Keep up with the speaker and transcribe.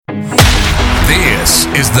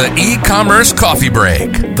is the E-commerce Coffee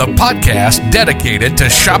Break, the podcast dedicated to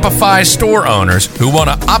Shopify store owners who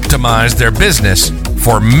want to optimize their business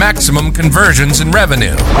for maximum conversions and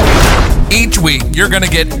revenue. Each week, you're going to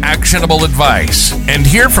get actionable advice and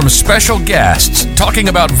hear from special guests talking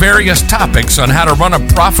about various topics on how to run a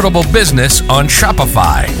profitable business on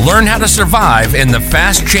Shopify. Learn how to survive in the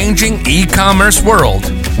fast-changing e-commerce world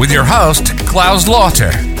with your host, Klaus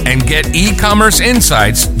Lauter, and get e-commerce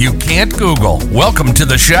insights you can't Google. Welcome to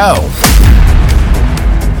the show.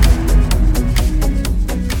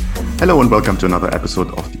 Hello and welcome to another episode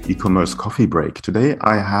of the E-commerce Coffee Break. Today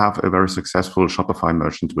I have a very successful Shopify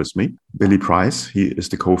merchant with me, Billy Price. He is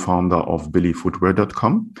the co-founder of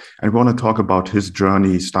billyfootwear.com, and we want to talk about his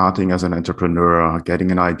journey starting as an entrepreneur, getting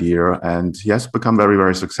an idea, and he has become very,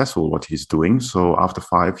 very successful what he's doing. So after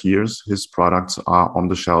 5 years, his products are on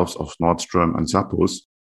the shelves of Nordstrom and Zappos.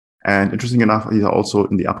 And interesting enough, he's also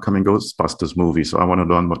in the upcoming Ghostbusters movie. So I want to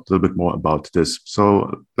learn a little bit more about this.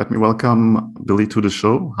 So let me welcome Billy to the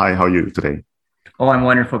show. Hi, how are you today? Oh, I'm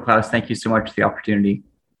wonderful, Klaus. Thank you so much for the opportunity.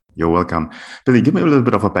 You're welcome. Billy, give me a little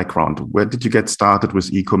bit of a background. Where did you get started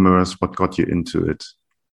with e-commerce? What got you into it?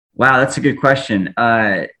 Wow, that's a good question.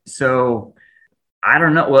 So I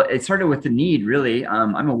don't know. Well, it started with the need, really.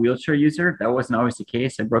 I'm a wheelchair user. That wasn't always the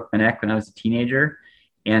case. I broke my neck when I was a teenager.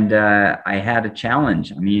 And I had a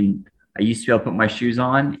challenge. I mean, I used to be able to put my shoes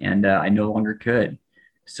on and I no longer could.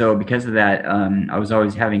 So because of that, I was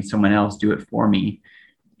always having someone else do it for me.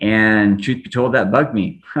 And truth be told, that bugged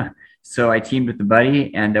me. So I teamed with a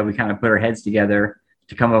buddy and we kind of put our heads together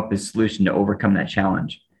to come up with a solution to overcome that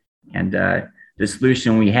challenge. And the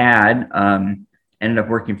solution we had ended up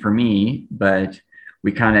working for me, but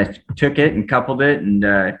we kind of took it and coupled it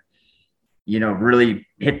and really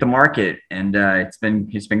hit the market, and it's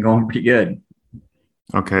been going pretty good.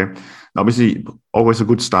 Okay. Obviously, always a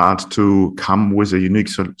good start to come with a unique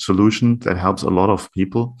solution that helps a lot of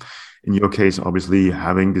people. In your case, obviously,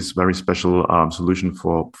 having this very special solution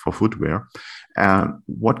for footwear.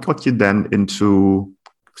 What got you then into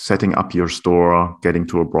setting up your store, getting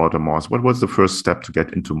to a broader mass? What was the first step to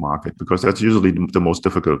get into market? Because that's usually the most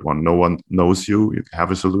difficult one. No one knows you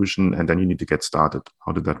have a solution, and then you need to get started.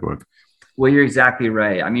 How did that work? Well, you're exactly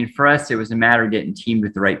right. I mean, for us, it was a matter of getting teamed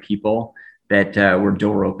with the right people that were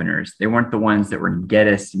door openers. They weren't the ones that were going to get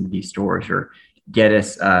us into these stores or get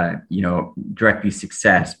us, directly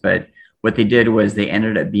success. But what they did was they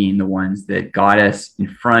ended up being the ones that got us in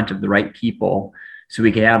front of the right people so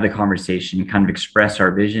we could have the conversation, kind of express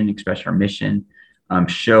our vision, express our mission,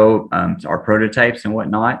 show our prototypes and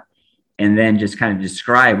whatnot, and then just kind of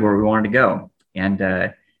describe where we wanted to go.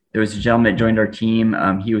 And there was a gentleman that joined our team.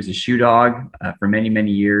 He was a shoe dog for many,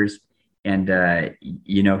 many years. And,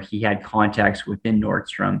 he had contacts within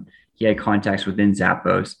Nordstrom. He had contacts within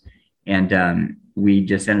Zappos. And we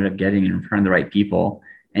just ended up getting in front of the right people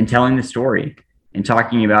and telling the story and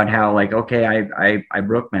talking about how, like, okay, I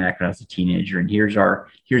broke my neck when I was a teenager, and here's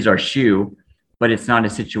our shoe. But it's not a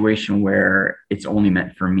situation where it's only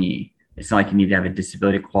meant for me. It's not like you need to have a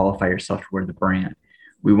disability to qualify yourself to wear the brand.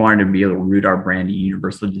 We wanted to be able to root our brand in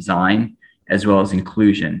universal design as well as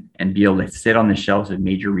inclusion and be able to sit on the shelves of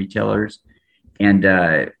major retailers. And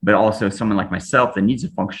but also someone like myself that needs a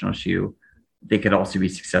functional shoe, they could also be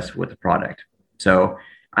successful with the product. So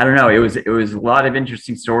I don't know. It was a lot of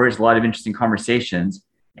interesting stories, a lot of interesting conversations,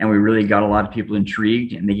 and we really got a lot of people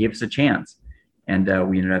intrigued, and they gave us a chance. And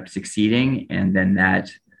we ended up succeeding. And then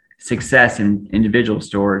that success in individual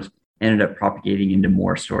stores ended up propagating into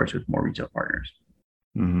more stores with more retail partners.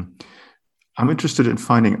 Mm-hmm. I'm interested in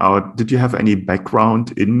finding out, did you have any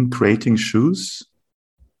background in creating shoes?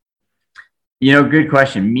 Good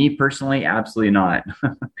question. Me personally, absolutely not.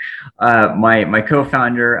 My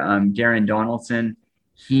co-founder, Darren Donaldson,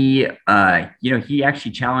 he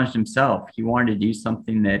actually challenged himself. He wanted to do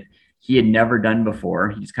something that he had never done before.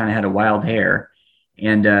 He just kind of had a wild hair,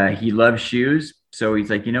 and he loved shoes. So he's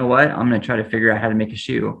like, you know what? I'm going to try to figure out how to make a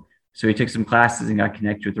shoe. So he took some classes and got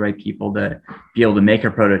connected with the right people to be able to make a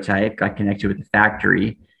prototype, got connected with the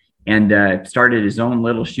factory, and started his own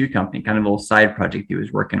little shoe company, kind of a little side project he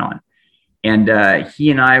was working on. And he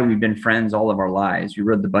and I, we've been friends all of our lives. We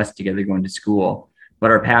rode the bus together going to school, but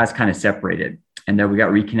our paths kind of separated. And we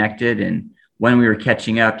got reconnected. And when we were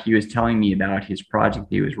catching up, he was telling me about his project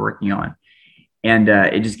he was working on. And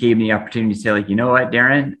it just gave me the opportunity to say, like, you know what,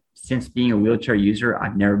 Darren, since being a wheelchair user,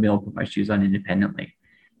 I've never been able to put my shoes on independently.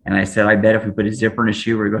 And I said, I bet if we put a zipper in a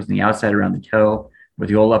shoe where it goes on the outside around the toe, where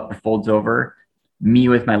the whole upper folds over, me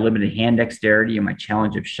with my limited hand dexterity and my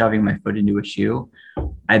challenge of shoving my foot into a shoe,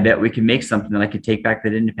 I bet we can make something that I could take back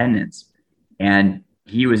that independence. And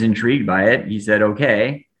he was intrigued by it. He said,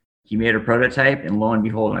 okay. He made a prototype, and lo and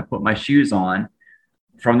behold, when I put my shoes on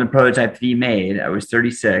from the prototype that he made, I was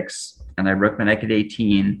 36 and I broke my neck at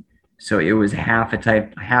 18. So it was half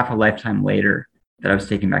a lifetime later that I was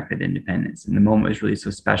taking back that independence. And the moment was really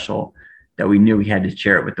so special that we knew we had to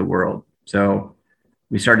share it with the world. So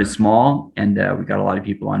we started small, and we got a lot of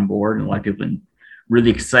people on board, and a lot of people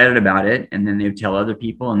really excited about it. And then they would tell other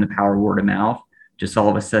people, and the power of word of mouth, just all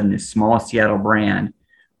of a sudden, this small Seattle brand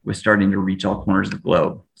was starting to reach all corners of the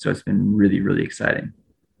globe. So it's been really, really exciting.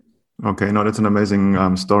 Okay, no, that's an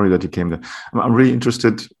amazing story that you came there. I'm really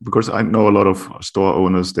interested because I know a lot of store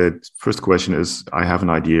owners that first question is, I have an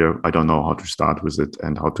idea, I don't know how to start with it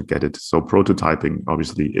and how to get it. So prototyping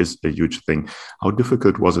obviously is a huge thing. How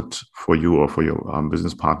difficult was it for you or for your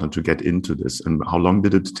business partner to get into this? And how long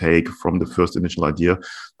did it take from the first initial idea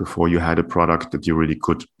before you had a product that you really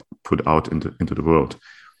could put out into the world?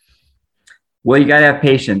 Well, you got to have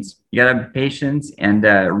patience. You got to have patience and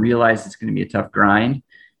realize it's going to be a tough grind.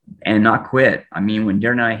 And not quit. I mean, when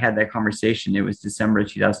Darren and I had that conversation, it was December of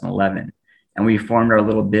 2011, and we formed our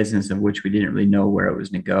little business, of which we didn't really know where it was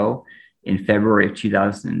going to go, in February of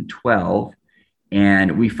 2012.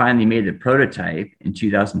 And we finally made the prototype in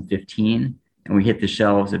 2015, and we hit the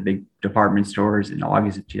shelves at big department stores in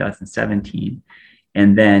August of 2017.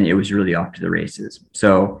 And then it was really off to the races.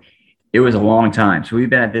 So it was a long time. So we've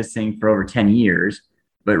been at this thing for over 10 years,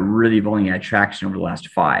 but really have only had traction over the last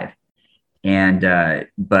 5. And,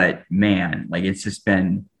 but man, like it's just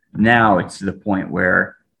been, now it's to the point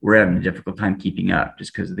where we're having a difficult time keeping up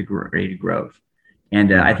just because of the rate of growth.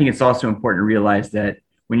 And I think it's also important to realize that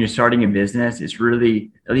when you're starting a business, it's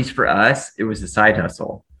really, at least for us, it was a side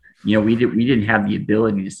hustle. You know, we didn't have the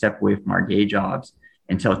ability to step away from our day jobs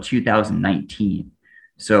until 2019.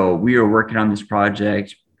 So we were working on this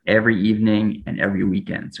project every evening and every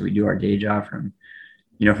weekend. So we do our day job from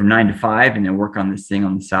 9 to 5 and then work on this thing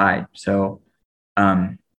on the side. So,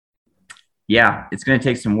 yeah, it's going to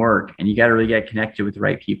take some work, and you got to really get connected with the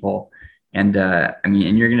right people. And, and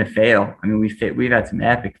you're going to fail. I mean, we've had some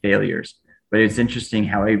epic failures, but it's interesting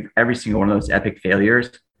how every single one of those epic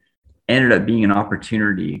failures ended up being an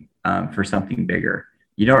opportunity for something bigger.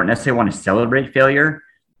 You don't necessarily want to celebrate failure,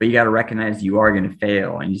 but you got to recognize you are going to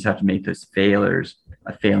fail, and you just have to make those failures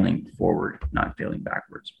a failing forward, not failing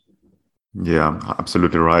backwards. Yeah,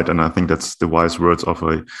 absolutely right. And I think that's the wise words of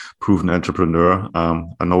a proven entrepreneur.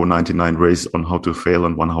 I know 99 ways on how to fail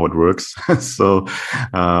and one how it works. So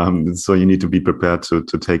you need to be prepared to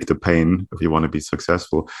take the pain if you want to be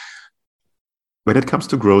successful. When it comes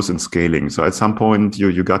to growth and scaling, so at some point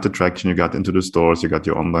you got the traction, you got into the stores, you got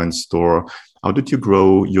your online store. How did you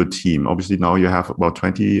grow your team? Obviously now you have about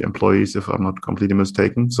 20 employees, if I'm not completely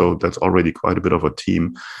mistaken. So that's already quite a bit of a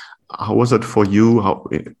team. How was it for you? How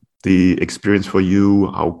the experience for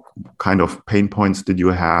you? How kind of pain points did you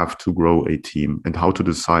have to grow a team, and how to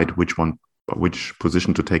decide which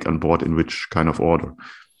position to take on board in which kind of order?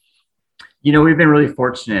 You know, we've been really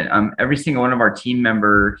fortunate. Every single one of our team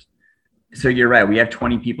members. So you're right. We have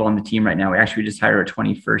 20 people on the team right now. We actually just hired our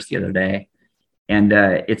 21st the other day, and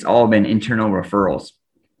it's all been internal referrals.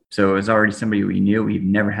 So it was already somebody we knew. We've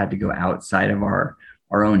never had to go outside of our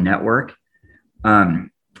own network.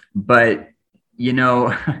 But you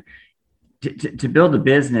know, to build a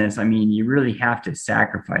business, I mean, you really have to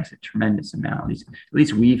sacrifice a tremendous amount. At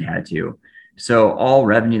least we've had to. So all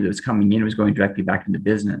revenue that was coming in was going directly back into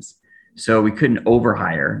business. So we couldn't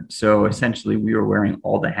overhire. So essentially, we were wearing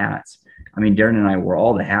all the hats. I mean, Darren and I wore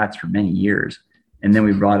all the hats for many years. And then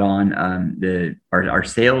we brought on our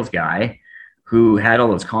sales guy who had all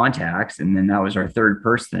those contacts. And then that was our third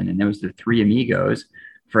person. And there was the 3 amigos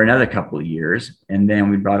for another couple of years. And then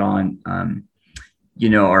we brought on,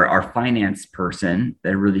 our finance person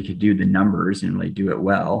that really could do the numbers and really do it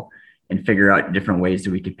well and figure out different ways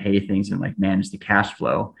that we could pay things and like manage the cash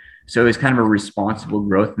flow. So it was kind of a responsible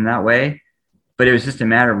growth in that way. But it was just a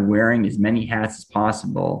matter of wearing as many hats as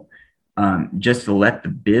possible just to let the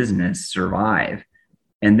business survive.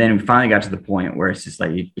 And then we finally got to the point where it's just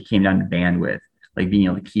like it came down to bandwidth, like being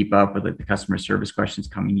able to keep up with like the customer service questions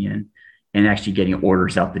coming in and actually getting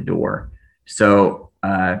orders out the door. So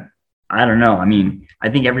I don't know. I mean, I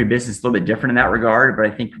think every business is a little bit different in that regard, but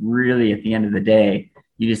I think really at the end of the day,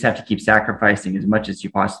 you just have to keep sacrificing as much as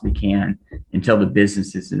you possibly can until the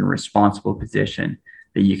business is in a responsible position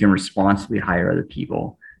that you can responsibly hire other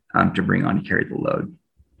people to bring on to carry the load.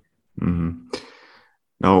 Mm-hmm.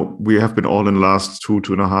 Now, we have been all in the last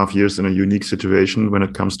 2.5 years in a unique situation when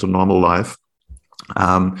it comes to normal life.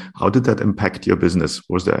 How did that impact your business?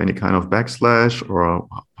 Was there any kind of backslash, or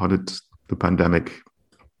how did the pandemic?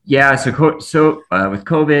 Yeah, so with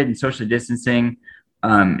COVID and social distancing,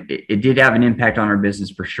 it did have an impact on our business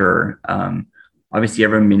for sure. Obviously,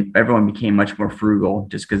 everyone became much more frugal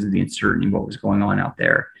just because of the uncertainty of what was going on out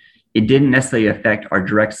there. It didn't necessarily affect our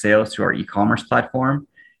direct sales to our e-commerce platform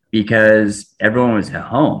because everyone was at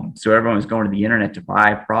home. So everyone was going to the internet to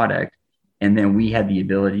buy a product. And then we had the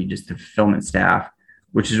ability just to fulfillment staff,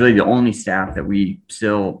 which is really the only staff that we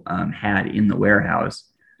still had in the warehouse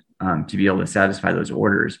to be able to satisfy those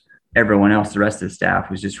orders. Everyone else, the rest of the staff,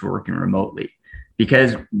 was just working remotely.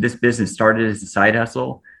 Because this business started as a side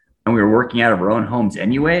hustle and we were working out of our own homes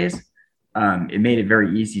anyways, it made it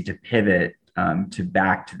very easy to pivot to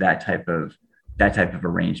back to that type of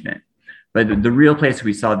arrangement. But the real place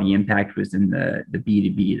we saw the impact was in the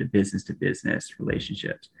B2B, the business to business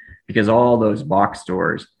relationships, because all those box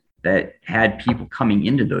stores that had people coming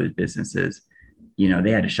into those businesses,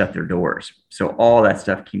 they had to shut their doors. So all that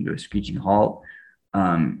stuff came to a screeching halt.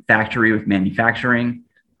 Factory with manufacturing,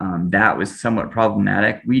 that was somewhat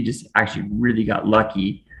problematic. We just actually really got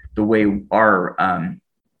lucky the way we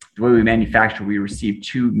manufacture. We received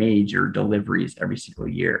 2 major deliveries every single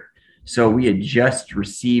year. So we had just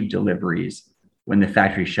received deliveries when the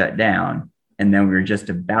factory shut down, and then we were just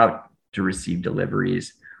about to receive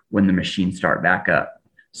deliveries when the machines start back up.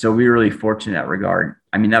 So we were really fortunate in that regard.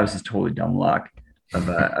 I mean, that was just totally dumb luck of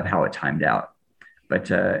how it timed out.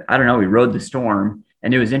 But I don't know, we rode the storm,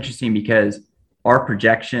 and it was interesting because our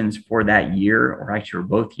projections for that year, or actually for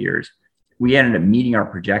both years, we ended up meeting our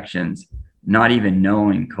projections, not even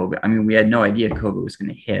knowing COVID. I mean, we had no idea COVID was going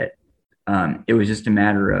to hit. It was just a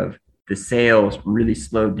matter of the sales really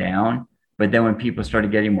slowed down. But then when people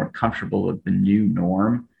started getting more comfortable with the new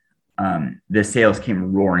norm, the sales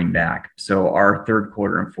came roaring back. So our third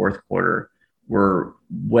quarter and fourth quarter were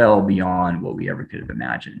well beyond what we ever could have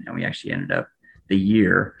imagined. And we actually ended up the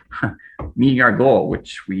year meeting our goal,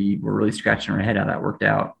 which we were really scratching our head how that worked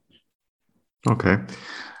out. Okay.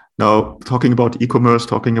 Now, talking about e-commerce,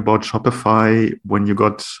 talking about Shopify, when you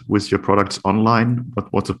got with your products online,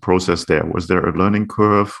 what was the process there? Was there a learning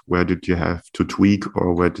curve? Where did you have to tweak,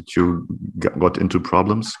 or where did you got into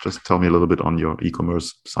problems? Just tell me a little bit on your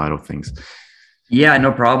e-commerce side of things. Yeah,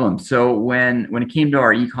 no problem. So when it came to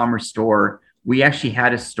our e-commerce store, we actually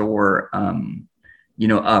had a store,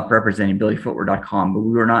 up representing BillyFootwear.com, but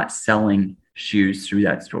we were not selling shoes through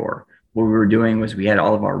that store. What we were doing was we had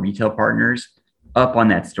all of our retail partners up on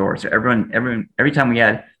that store. So every time we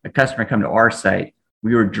had a customer come to our site,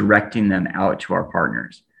 we were directing them out to our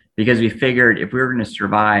partners, because we figured if we were going to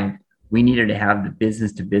survive, we needed to have the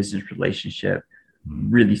business to business relationship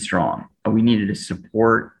really strong. We needed to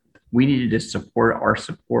support our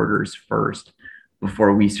supporters first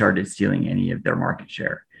before we started stealing any of their market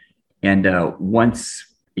share. And once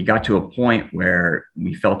it got to a point where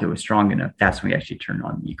we felt it was strong enough, that's when we actually turned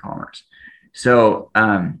on the e-commerce. So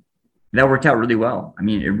that worked out really well. I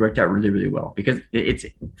mean, it worked out really, really well, because it's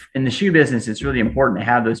in the shoe business, it's really important to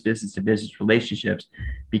have those business to business relationships,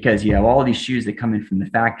 because you have all these shoes that come in from the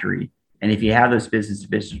factory. And if you have those business to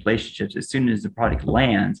business relationships, as soon as the product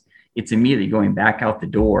lands, it's immediately going back out the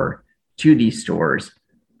door to these stores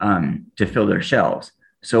to fill their shelves.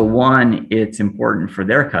 So 1, it's important for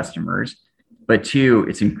their customers, but 2,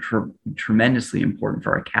 it's tremendously important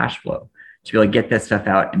for our cash flow to be able to get that stuff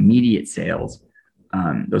out, immediate sales,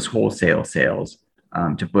 those wholesale sales,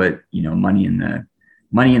 to put money in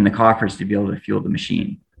the coffers to be able to fuel the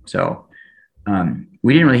machine. So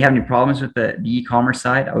we didn't really have any problems with the e-commerce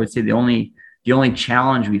side. I would say the only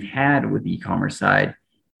challenge we've had with the e-commerce side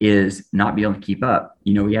is not being able to keep up.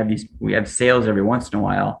 We have sales every once in a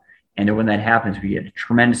while, and when that happens, we get a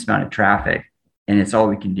tremendous amount of traffic, and it's all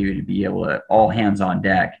we can do to be able to, all hands on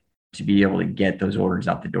deck, to be able to get those orders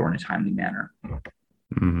out the door in a timely manner.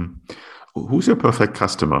 Mm-hmm. Who's your perfect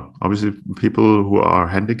customer? Obviously, people who are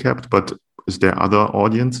handicapped, but is there other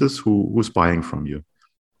audiences who's buying from you?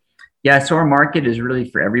 Yeah, so our market is really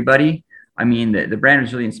for everybody. I mean, the brand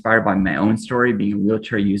was really inspired by my own story, being a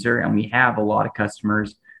wheelchair user, and we have a lot of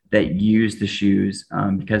customers that use the shoes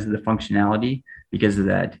because of the functionality, because of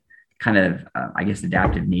that kind of,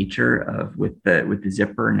 adaptive nature of with the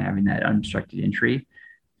zipper and having that unobstructed entry.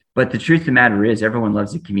 But the truth of the matter is, everyone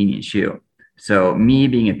loves a convenient shoe. So me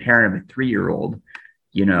being a parent of a 3-year-old,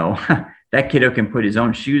 that kiddo can put his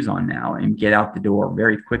own shoes on now and get out the door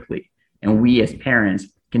very quickly. And we as parents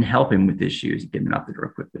can help him with his shoes and get him out the door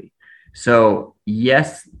quickly. So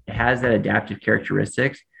yes, it has that adaptive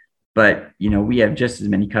characteristics, but we have just as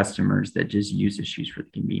many customers that just use the shoes for the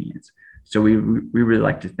convenience. So we really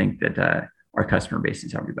like to think that our customer base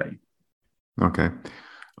is everybody. Okay.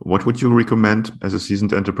 What would you recommend as a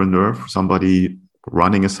seasoned entrepreneur for somebody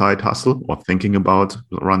running a side hustle or thinking about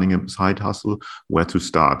running a side hustle, where to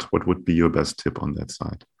start? What would be your best tip on that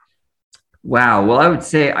side? Wow. Well, I would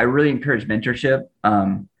say I really encourage mentorship.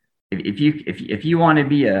 If you want to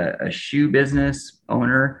be a shoe business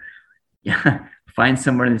owner, yeah, find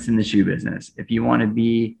someone that's in the shoe business. If you want to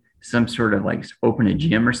be some sort of like open a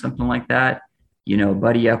gym or something like that,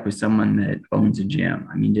 buddy up with someone that owns a gym.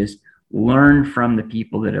 I mean, just learn from the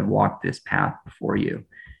people that have walked this path before you.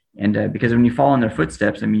 And because when you follow in their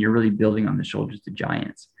footsteps, I mean, you're really building on the shoulders of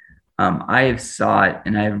giants. I have sought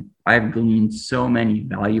and I've gleaned so many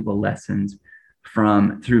valuable lessons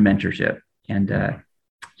through mentorship, and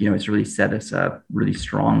it's really set us up really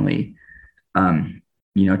strongly,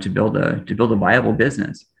 to build a viable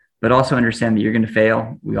business. But also understand that you're going to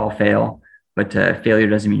fail. We all fail, but failure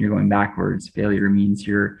doesn't mean you're going backwards. Failure means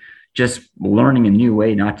you're just learning a new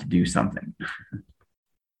way not to do something.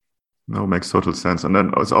 No, makes total sense. And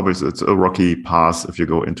then it's obvious it's a rocky path if you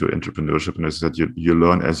go into entrepreneurship, and it's that you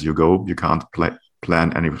learn as you go. You can't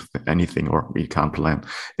plan anything, or you can't plan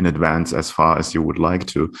in advance as far as you would like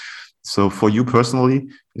to. So for you personally,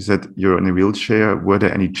 you said you're in a wheelchair. Were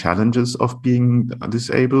there any challenges of being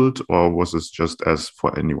disabled, or was this just as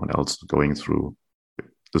for anyone else going through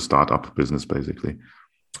the startup business, basically?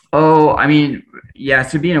 Oh, I mean, yeah.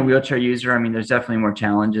 So being a wheelchair user, I mean, there's definitely more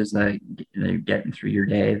challenges that getting through your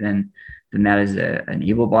day than that as an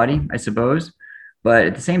able body, I suppose. But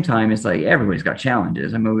at the same time, it's like everybody's got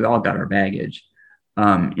challenges. I mean, we all got our baggage.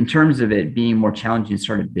 In terms of it being more challenging to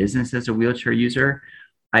start a business as a wheelchair user,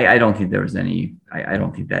 I don't think there was any. I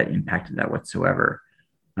don't think that impacted that whatsoever.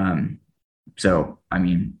 So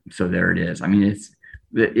there it is. I mean,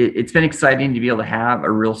 it's been exciting to be able to have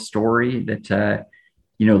a real story that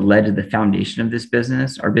led to the foundation of this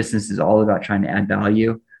business. Our business is all about trying to add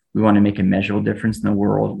value. We want to make a measurable difference in the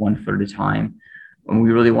world, one foot at a time. And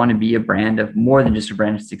we really want to be a brand of more than just a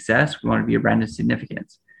brand of success. We want to be a brand of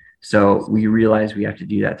significance. So we realize we have to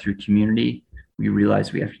do that through community. We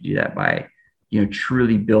realize we have to do that by,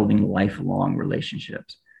 truly building lifelong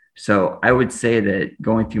relationships. So I would say that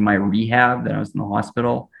going through my rehab, that I was in the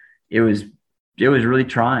hospital, it was really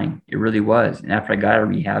trying. It really was. And after I got out of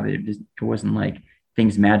rehab, it wasn't like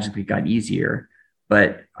things magically got easier.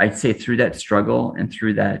 But I'd say through that struggle and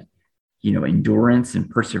through that, endurance and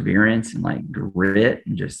perseverance and like grit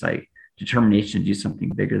and just like determination to do something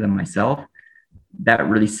bigger than myself, that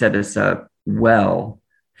really set us up well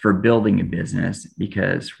for building a business,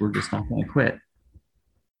 because we're just not going to quit.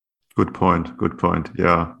 Good point.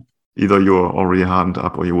 Yeah. Either you're already hardened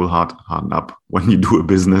up or you will harden up when you do a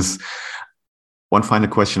business. One final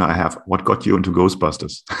question I have: what got you into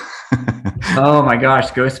Ghostbusters? Oh my gosh,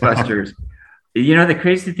 Ghostbusters. The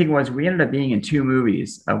crazy thing was we ended up being in two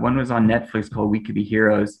movies. One was on Netflix called We Could Be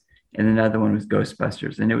Heroes, and another one was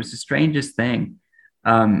Ghostbusters. And it was the strangest thing.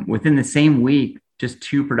 Within the same week, just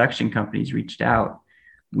two production companies reached out.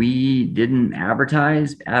 We didn't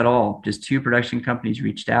advertise at all. Just two production companies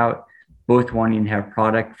reached out, both wanting to have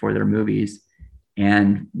product for their movies.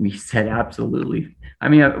 And we said, absolutely. I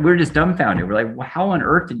mean, we're just dumbfounded. We're like, well, how on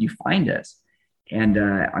earth did you find us? And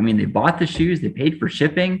they bought the shoes, they paid for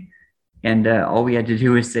shipping, and all we had to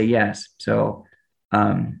do was say yes. So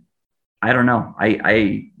I don't know.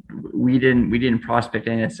 We didn't prospect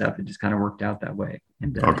any of that stuff. It just kind of worked out that way.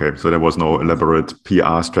 And, okay, so there was no elaborate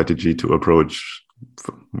PR strategy to approach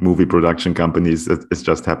movie production companies. It's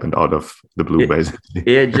just happened out of the blue, basically.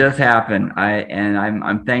 It just happened.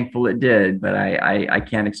 I'm thankful it did, but I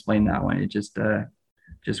can't explain that one. It just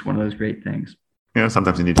one of those great things. Yeah,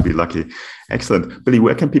 sometimes you need to be lucky. Excellent. Billy,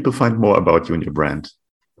 where can people find more about you and your brand?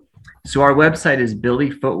 So our website is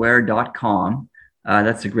billyfootwear.com.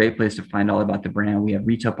 That's a great place to find all about the brand. We have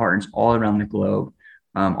retail partners all around the globe.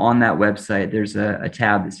 On that website, there's a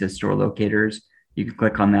tab that says store locators. You can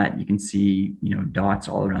click on that. You can see, dots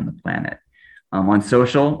all around the planet. On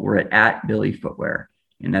social, we're at Billy Footwear,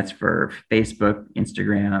 and that's for Facebook,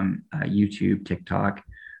 Instagram, YouTube, TikTok,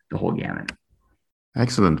 the whole gamut.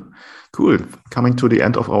 Excellent. Cool. Coming to the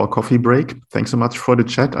end of our coffee break. Thanks so much for the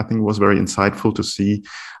chat. I think it was very insightful to see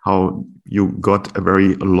how you got a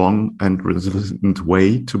very long and resilient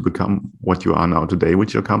way to become what you are now today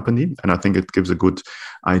with your company. And I think it gives a good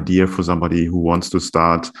idea for somebody who wants to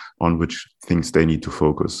start on which things they need to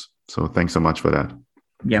focus. So thanks so much for that.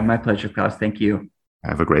 Yeah, my pleasure, Klaus. Thank you.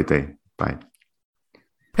 Have a great day. Bye.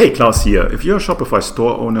 Hey, Klaus here. If you're a Shopify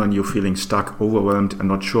store owner and you're feeling stuck, overwhelmed, and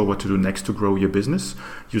not sure what to do next to grow your business,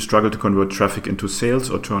 you struggle to convert traffic into sales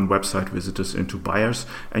or turn website visitors into buyers,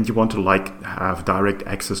 and you want to have direct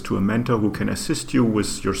access to a mentor who can assist you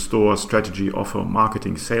with your store strategy, offer,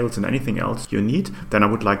 marketing, sales, and anything else you need, then I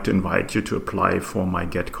would like to invite you to apply for my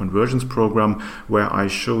Get Conversions program, where I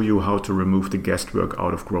show you how to remove the guesswork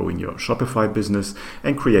out of growing your Shopify business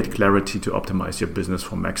and create clarity to optimize your business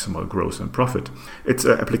for maximal growth and profit. It's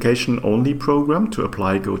an application-only program. To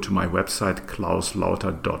apply, go to my website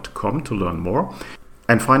klauslauter.com to learn more.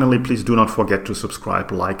 And finally, please do not forget to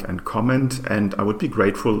subscribe, like, and comment. And I would be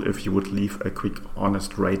grateful if you would leave a quick,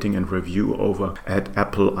 honest rating and review over at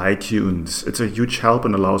Apple iTunes. It's a huge help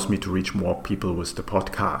and allows me to reach more people with the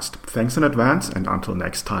podcast. Thanks in advance, and until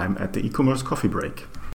next time at the e-commerce coffee break.